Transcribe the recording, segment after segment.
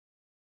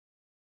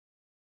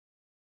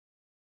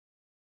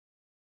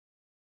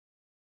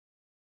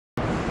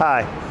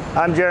Hi,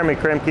 I'm Jeremy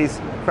Kremkes,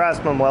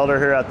 Craftsman Welder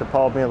here at the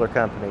Paul Mueller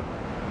Company.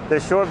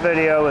 This short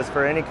video is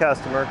for any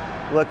customer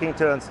looking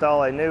to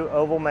install a new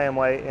oval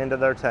manway into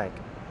their tank.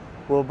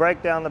 We'll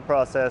break down the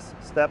process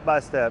step by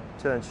step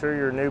to ensure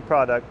your new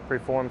product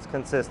performs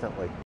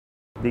consistently.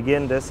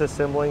 Begin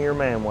disassembling your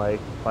manway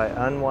by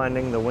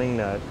unwinding the wing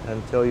nut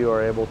until you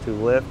are able to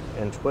lift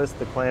and twist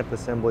the clamp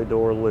assembly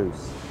door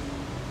loose.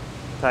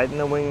 Tighten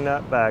the wing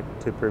nut back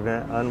to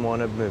prevent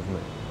unwanted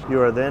movement. You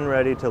are then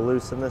ready to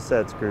loosen the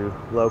set screw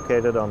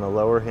located on the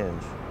lower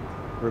hinge.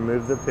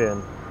 Remove the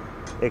pin.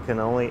 It can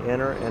only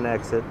enter and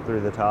exit through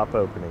the top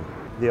opening.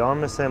 The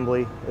arm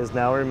assembly is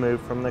now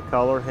removed from the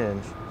collar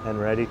hinge and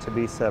ready to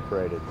be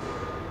separated.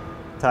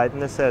 Tighten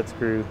the set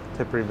screw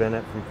to prevent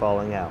it from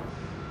falling out.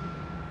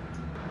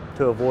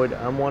 To avoid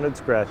unwanted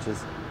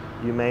scratches,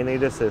 you may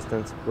need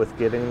assistance with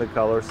getting the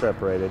collar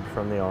separated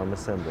from the arm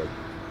assembly.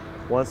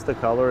 Once the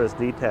collar is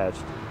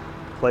detached,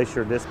 place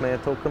your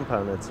dismantled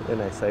components in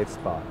a safe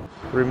spot.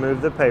 Remove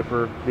the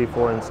paper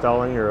before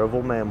installing your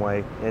oval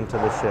manway into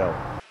the shell.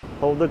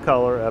 Hold the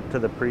collar up to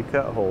the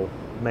pre-cut hole,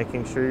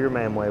 making sure your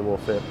manway will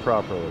fit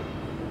properly.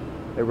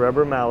 A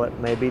rubber mallet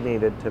may be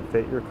needed to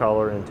fit your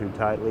collar into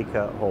tightly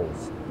cut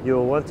holes. You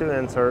will want to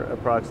insert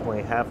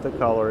approximately half the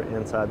collar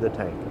inside the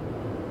tank.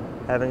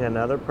 Having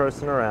another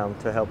person around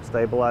to help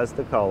stabilize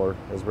the collar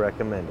is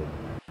recommended.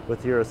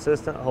 With your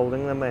assistant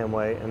holding the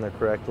manway in the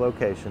correct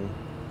location,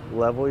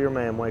 level your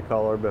manway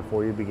collar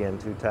before you begin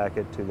to tack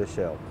it to the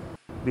shell.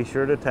 Be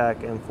sure to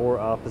tack in 4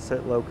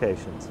 opposite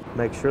locations.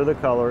 Make sure the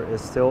collar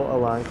is still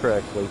aligned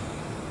correctly,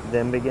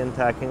 then begin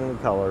tacking the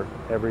collar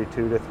every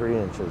 2 to 3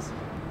 inches,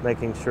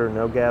 making sure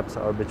no gaps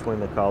are between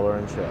the collar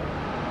and shell.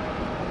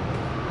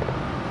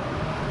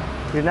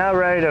 You're now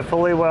ready to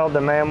fully weld the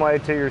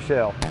manway to your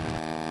shell.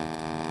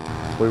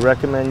 We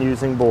recommend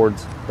using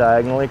boards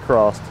diagonally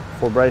crossed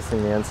for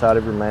bracing the inside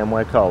of your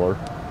manway collar,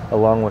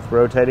 along with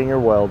rotating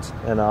your welds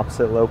in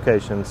opposite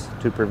locations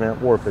to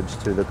prevent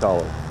warpage to the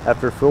collar.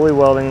 After fully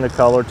welding the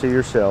collar to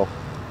your shell,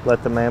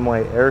 let the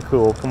manway air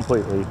cool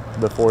completely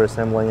before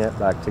assembling it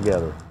back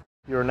together.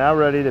 You are now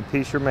ready to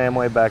piece your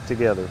manway back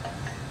together.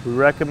 We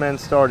recommend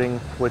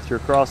starting with your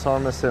cross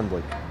arm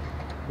assembly.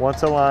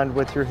 Once aligned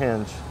with your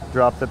hinge,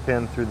 drop the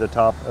pin through the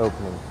top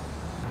opening.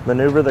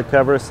 Maneuver the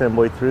cover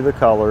assembly through the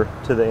collar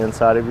to the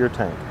inside of your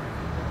tank.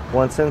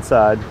 Once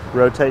inside,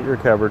 rotate your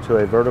cover to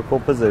a vertical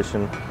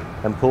position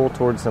and pull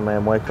towards the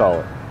manway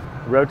collar.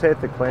 Rotate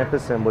the clamp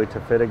assembly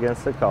to fit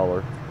against the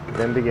collar,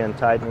 then begin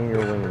tightening your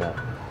wing nut.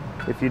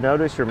 If you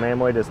notice your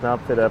manway does not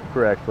fit up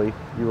correctly,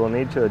 you will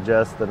need to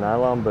adjust the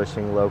nylon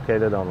bushing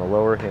located on the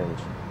lower hinge.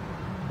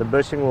 The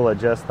bushing will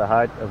adjust the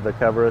height of the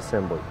cover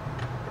assembly.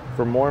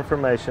 For more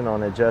information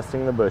on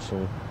adjusting the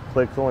bushing,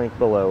 click the link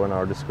below in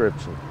our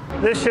description.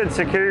 This should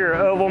secure your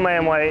oval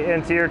manway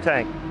into your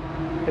tank.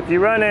 If you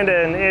run into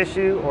an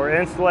issue or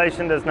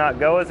installation does not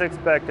go as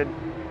expected,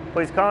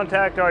 please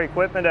contact our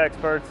equipment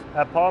experts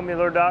at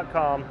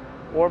paulmueller.com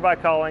or by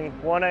calling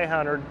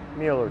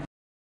 1-800-MUELLER.